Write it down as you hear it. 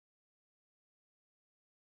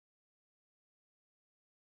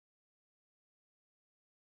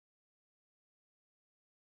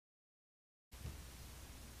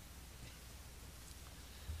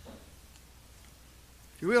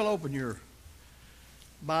If you will, open your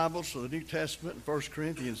Bibles to the New Testament in 1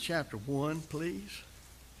 Corinthians chapter 1, please.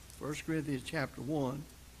 1 Corinthians chapter 1.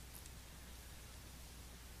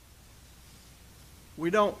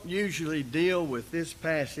 We don't usually deal with this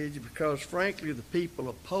passage because, frankly, the people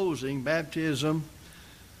opposing baptism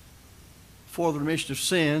for the remission of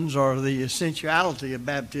sins or the essentiality of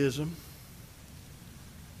baptism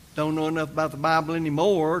don't know enough about the Bible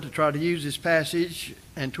anymore to try to use this passage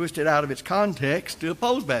and twist it out of its context to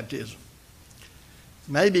oppose baptism.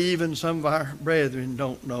 Maybe even some of our brethren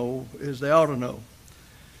don't know as they ought to know.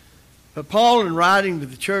 But Paul, in writing to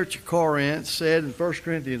the church of Corinth, said in 1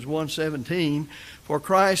 Corinthians 1:17, "For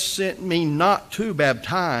Christ sent me not to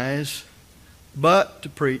baptize, but to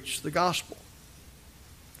preach the gospel."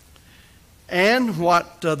 And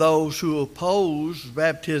what those who oppose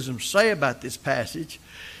baptism say about this passage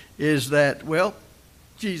is that, well,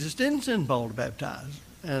 Jesus didn't send Paul to baptize.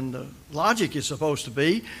 And the logic is supposed to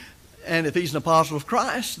be, and if he's an apostle of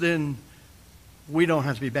Christ, then we don't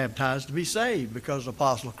have to be baptized to be saved because the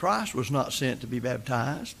apostle of Christ was not sent to be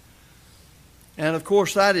baptized. And of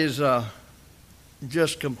course that is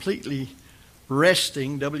just completely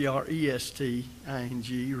wresting, W-R-E-S-T-I-N-G,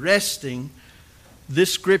 wresting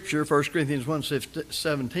this scripture, 1 Corinthians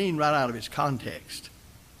 1:17, right out of its context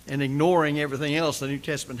and ignoring everything else the New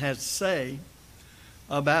Testament has to say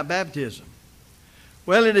about baptism.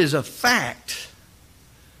 Well, it is a fact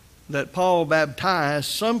that Paul baptized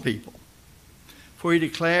some people, for he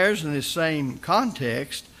declares in this same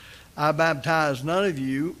context, "I baptize none of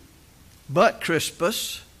you but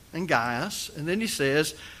Crispus and Gaius." And then he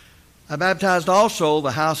says, "I baptized also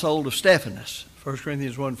the household of Stephanas," 1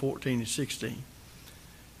 Corinthians 1:14 and 16.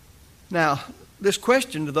 Now, this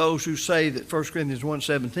question to those who say that 1 Corinthians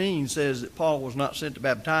 1:17 says that Paul was not sent to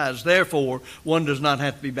baptize, therefore one does not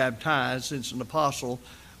have to be baptized since an apostle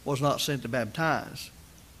was not sent to baptize.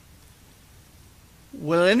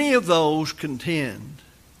 Will any of those contend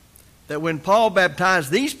that when Paul baptized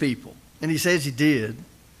these people, and he says he did,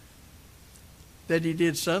 that he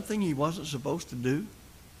did something he wasn't supposed to do?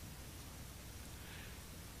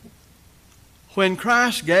 When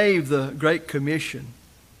Christ gave the Great Commission,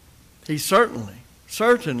 he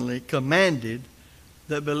certainly commanded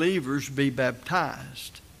that believers be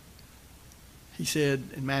baptized. He said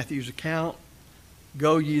in Matthew's account,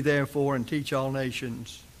 "Go ye therefore and teach all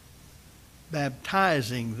nations,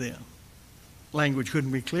 baptizing them." Language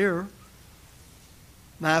couldn't be clearer.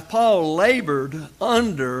 Now, if Paul labored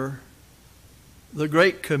under the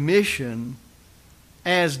Great Commission,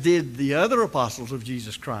 as did the other apostles of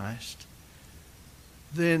Jesus Christ,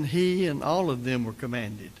 then he and all of them were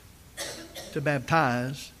commanded to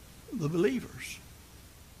baptize the believers.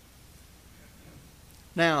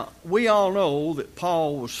 Now, we all know that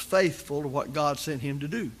Paul was faithful to what God sent him to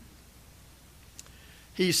do.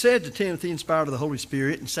 He said to Timothy, inspired of the Holy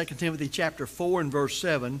Spirit, in 2 Timothy chapter 4 and verse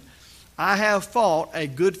 7, "I have fought a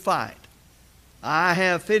good fight. I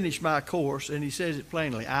have finished my course," and he says it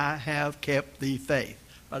plainly, "I have kept the faith."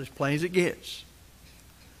 About as plain as it gets.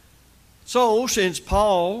 So, since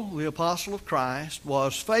Paul, the apostle of Christ,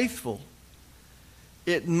 was faithful,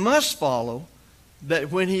 it must follow that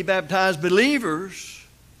when he baptized believers,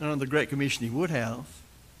 and on the Great Commission he would have,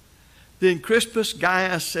 then Crispus,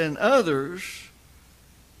 Gaius, and others,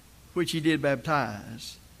 which he did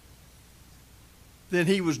baptize, then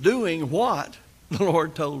he was doing what the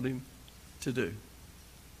Lord told him to do.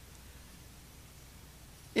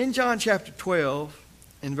 In John chapter 12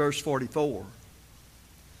 and verse 44,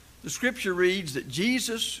 the scripture reads that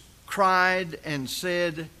Jesus cried and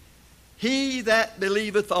said, "He that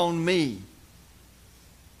believeth on me,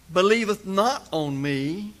 believeth not on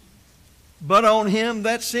me, but on him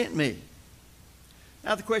that sent me."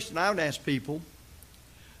 Now the question I would ask people,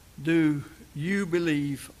 do you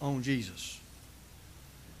believe on Jesus?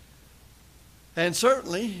 And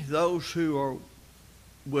certainly those who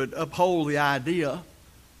would uphold the idea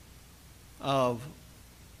of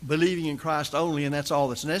believing in Christ only and that's all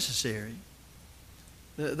that's necessary,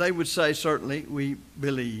 they would say certainly we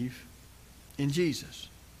believe in Jesus.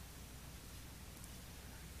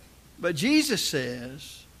 But Jesus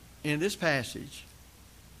says in this passage,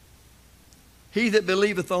 "He that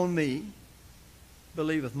believeth on me,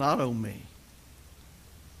 believeth not on me."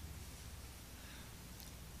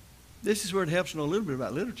 This is where it helps to know a little bit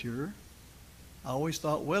about literature. I always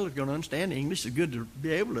thought, well, if you're going to understand English, it's good to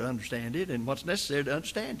be able to understand it and what's necessary to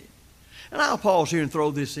understand it. And I'll pause here and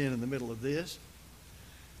throw this in the middle of this.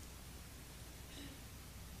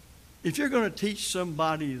 If you're going to teach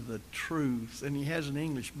somebody the truth and he has an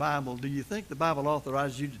English Bible, do you think the Bible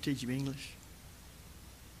authorizes you to teach him English?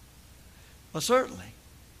 Well, certainly.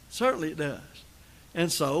 Certainly it does.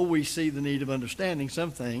 And so we see the need of understanding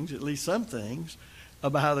some things, at least some things,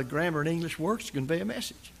 about how the grammar in English works to convey a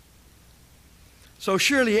message. So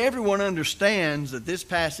surely everyone understands that this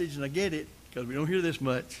passage, and I get it because we don't hear this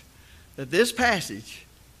much, that this passage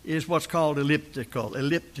is what's called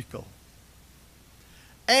elliptical.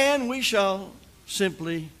 And we shall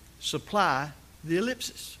simply supply the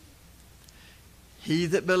ellipsis. He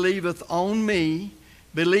that believeth on me,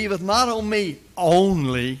 believeth not on me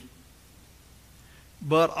only,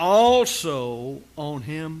 but also on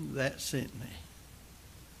him that sent me.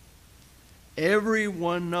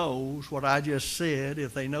 Everyone knows what I just said,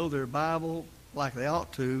 if they know their Bible like they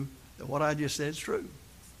ought to, that what I just said is true.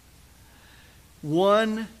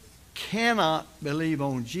 One cannot believe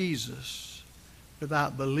on Jesus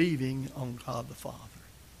without believing on God the Father.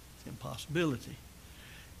 It's an impossibility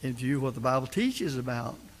in view of what the Bible teaches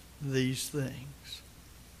about these things.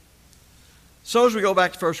 So as we go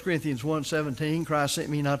back to 1 Corinthians 1:17, Christ sent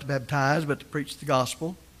me not to baptize, but to preach the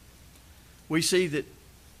gospel. We see that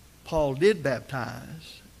Paul did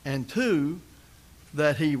baptize, and two,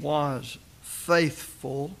 that he was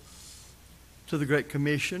faithful to the Great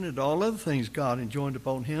Commission and all other things God enjoined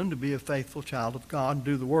upon him to be a faithful child of God and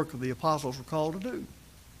do the work of the apostles were called to do.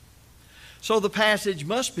 So the passage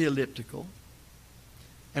must be elliptical,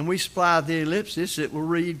 and we supply the ellipsis. It will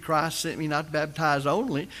read, Christ sent me not to baptize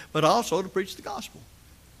only, but also to preach the gospel.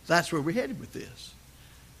 That's where we're headed with this.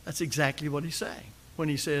 That's exactly what he's saying when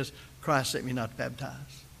he says, Christ sent me not to baptize.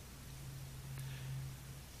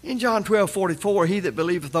 In John 12:44, he that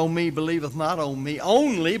believeth on me believeth not on me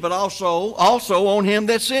only, but also on him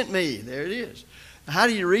that sent me. There it is. Now, how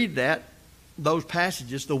do you read that, those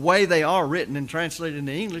passages, the way they are written and translated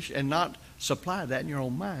into English, and not supply that in your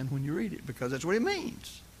own mind when you read it? Because that's what it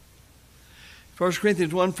means. 1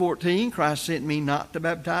 Corinthians 1:14, Christ sent me not to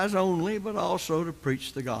baptize only, but also to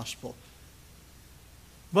preach the gospel.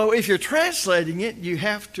 But if you're translating it, you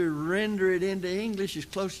have to render it into English as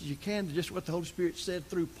close as you can to just what the Holy Spirit said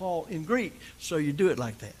through Paul in Greek. So you do it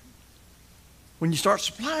like that. When you start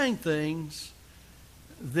supplying things,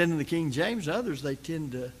 then in the King James and others, they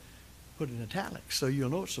tend to put in italics, so you'll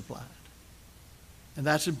know it's supplied. And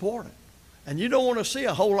that's important. And you don't want to see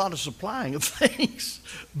a whole lot of supplying of things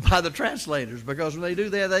by the translators, because when they do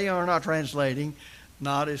that, they are not translating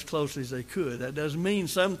not as closely as they could. That doesn't mean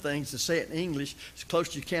some things to say it in English as close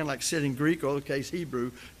as you can, like said in Greek or the case Hebrew,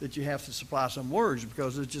 that you have to supply some words,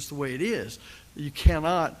 because it's just the way it is. You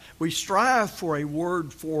cannot. We strive for a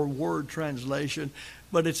word-for-word translation,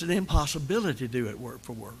 but it's an impossibility to do it word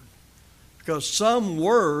for word, because some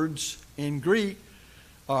words in Greek,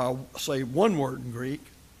 say one word in Greek,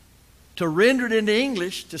 to render it into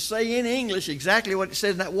English, to say in English exactly what it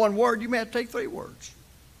says in that one word, you may have to take 3 words.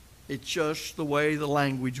 It's just the way the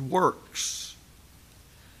language works.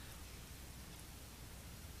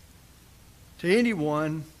 To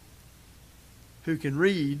anyone who can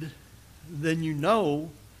read, then you know,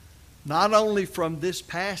 not only from this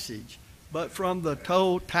passage, but from the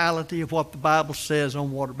totality of what the Bible says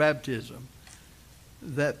on water baptism,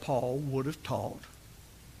 that Paul would have taught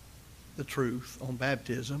the truth on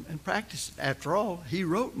baptism and practiced it. After all, he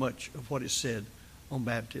wrote much of what is said on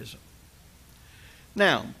baptism.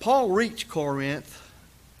 Now, Paul reached Corinth,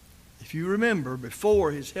 if you remember,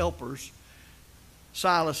 before his helpers,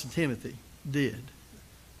 Silas and Timothy, did.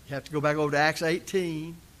 You have to go back over to Acts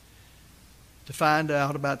 18 to find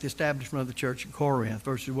out about the establishment of the church in Corinth,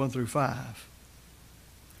 verses 1 through 5.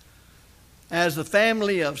 As the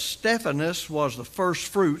family of Stephanus was the first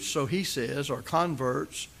fruits, so he says, or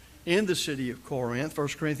converts, in the city of Corinth, 1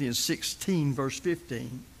 Corinthians 16, verse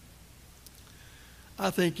 15, I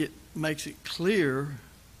think it makes it clear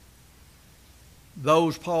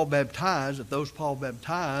those Paul baptized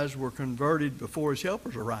were converted before his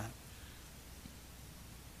helpers arrived.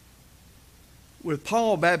 With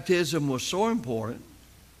Paul, baptism was so important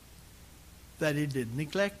that he didn't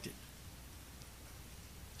neglect it.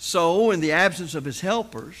 So, in the absence of his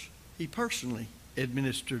helpers, he personally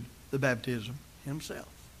administered the baptism himself.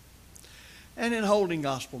 And in holding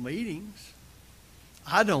gospel meetings,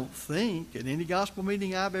 I don't think at any gospel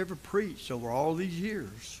meeting I've ever preached over all these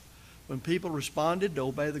years, when people responded to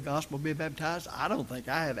obey the gospel and be baptized, I don't think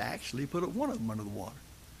I have actually put one of them under the water.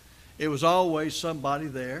 It was always somebody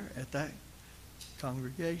there at that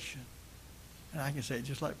congregation. And I can say it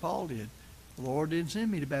just like Paul did. The Lord didn't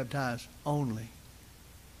send me to baptize only.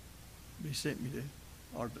 He sent me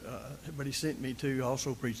but he sent me to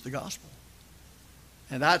also preach the gospel.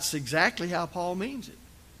 And that's exactly how Paul means it.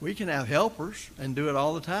 We can have helpers and do it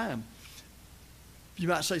all the time. You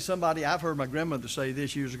might say somebody, I've heard my grandmother say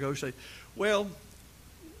this years ago, say, well,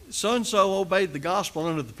 so-and-so obeyed the gospel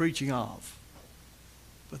under the preaching of.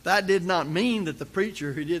 But that did not mean that the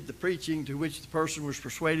preacher who did the preaching to which the person was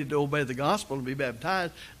persuaded to obey the gospel and be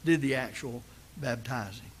baptized did the actual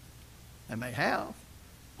baptizing. They may have.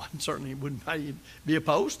 One certainly wouldn't be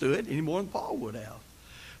opposed to it any more than Paul would have.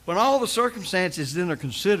 When all the circumstances then are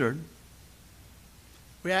considered,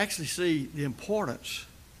 we actually see the importance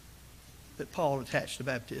that Paul attached to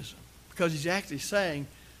baptism. Because he's actually saying,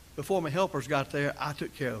 before my helpers got there, I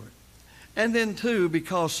took care of it. And then, too,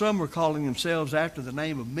 because some were calling themselves after the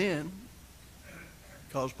name of men,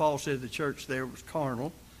 because Paul said the church there was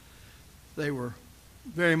carnal. They were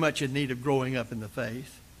very much in need of growing up in the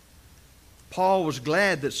faith. Paul was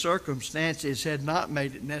glad that circumstances had not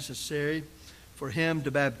made it necessary for him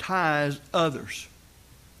to baptize others.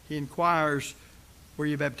 He inquires, were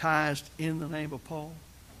you baptized in the name of Paul?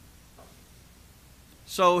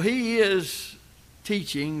 So he is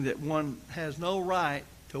teaching that one has no right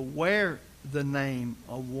to wear the name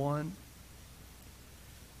of one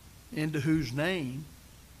into whose name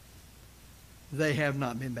they have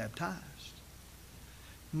not been baptized.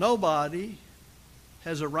 Nobody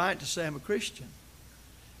has a right to say I'm a Christian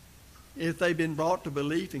if they've been brought to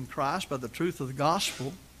belief in Christ by the truth of the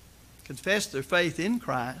gospel, confess their faith in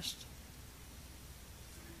Christ,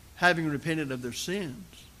 having repented of their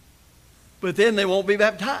sins, but then they won't be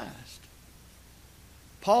baptized.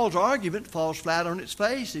 Paul's argument falls flat on its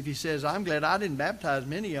face if he says, I'm glad I didn't baptize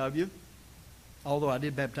many of you, although I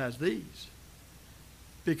did baptize these.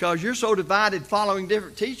 Because you're so divided following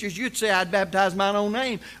different teachers, you'd say I'd baptize my own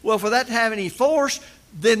name. Well, for that to have any force,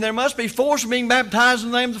 then there must be force in being baptized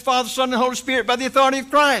in the name of the Father, Son, and Holy Spirit by the authority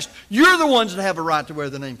of Christ. You're the ones that have a right to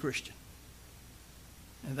wear the name Christian.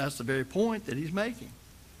 And that's the very point that he's making.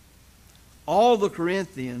 All the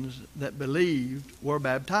Corinthians that believed were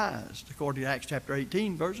baptized, according to Acts chapter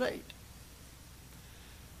 18, verse 8.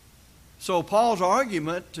 So Paul's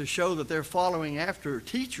argument to show that they're following after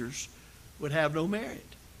teachers would have no merit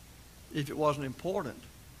if it wasn't important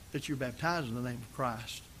that you baptize in the name of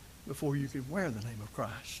Christ before you can wear the name of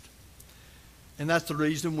Christ. And that's the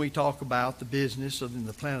reason we talk about the business of in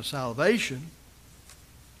the plan of salvation,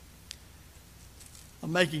 of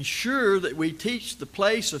making sure that we teach the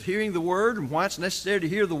place of hearing the Word and why it's necessary to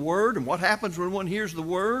hear the Word and what happens when one hears the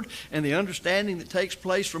Word and the understanding that takes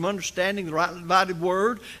place from understanding the rightly divided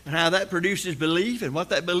Word and how that produces belief and what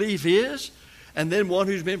that belief is. And then one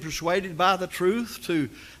who's been persuaded by the truth to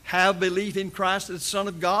have belief in Christ as the Son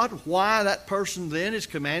of God, why that person then is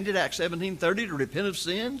commanded, Acts 17:30, to repent of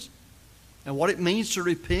sins and what it means to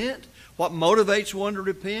repent, what motivates one to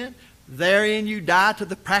repent. Therein you die to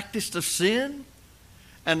the practice of sin.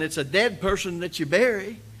 And it's a dead person that you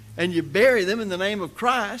bury, and you bury them in the name of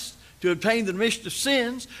Christ to obtain the remission of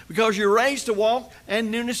sins because you're raised to walk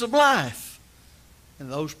in newness of life.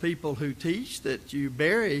 And those people who teach that you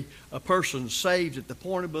bury a person saved at the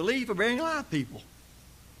point of belief are burying live people.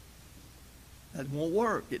 That won't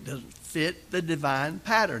work. It doesn't fit the divine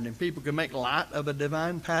pattern. And people can make light of a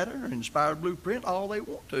divine pattern or inspired blueprint all they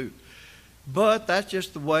want to. But that's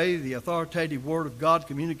just the way the authoritative Word of God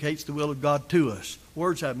communicates the will of God to us.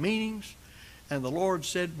 Words have meanings, and the Lord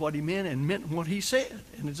said what He meant and meant what He said.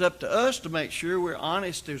 And it's up to us to make sure we're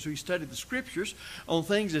honest as we study the Scriptures on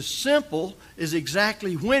things as simple as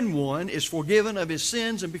exactly when one is forgiven of his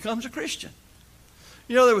sins and becomes a Christian.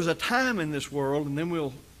 You know, there was a time in this world, and then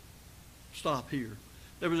we'll stop here.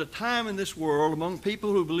 There was a time in this world among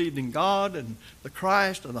people who believed in God and the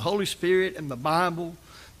Christ and the Holy Spirit and the Bible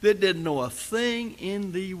that didn't know a thing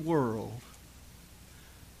in the world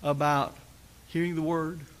about hearing the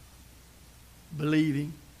Word,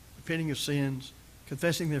 believing, repenting of sins,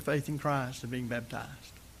 confessing their faith in Christ, and being baptized.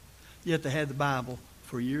 Yet they had the Bible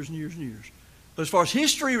for years and years and years. But as far as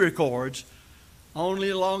history records, only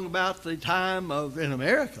along about the time of, in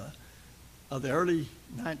America, of the early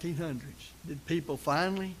 1900s, did people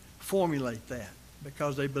finally formulate that.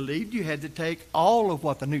 Because they believed you had to take all of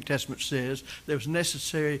what the New Testament says that was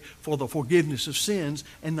necessary for the forgiveness of sins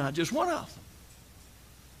and not just one of them.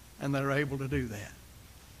 And they were able to do that.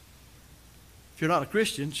 If you're not a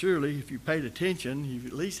Christian, surely if you paid attention, you've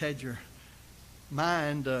at least had your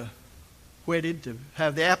mind whetted to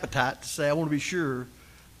have the appetite to say, I want to be sure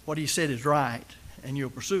what He said is right, and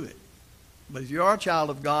you'll pursue it. But if you are a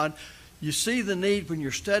child of God, you see the need when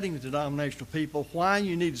you're studying with denominational people, why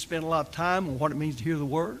you need to spend a lot of time on what it means to hear the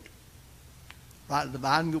Word, right,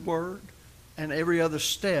 dividing the Word, and every other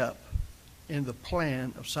step in the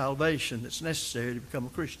plan of salvation that's necessary to become a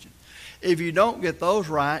Christian. If you don't get those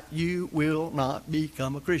right, you will not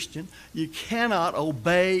become a Christian. You cannot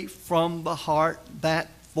obey from the heart that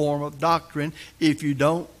form of doctrine if you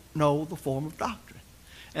don't know the form of doctrine.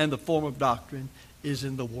 And the form of doctrine is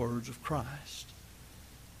in the words of Christ.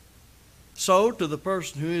 So, to the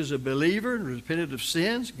person who is a believer and repented of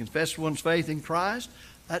sins and confessed one's faith in Christ,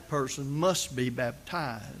 that person must be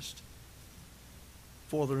baptized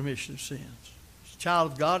for the remission of sins. As a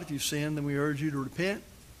child of God, if you sin, then we urge you to repent,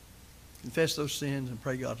 confess those sins, and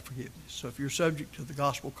pray God's forgiveness. So if you're subject to the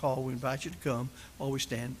gospel call, we invite you to come while we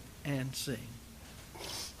stand and sing.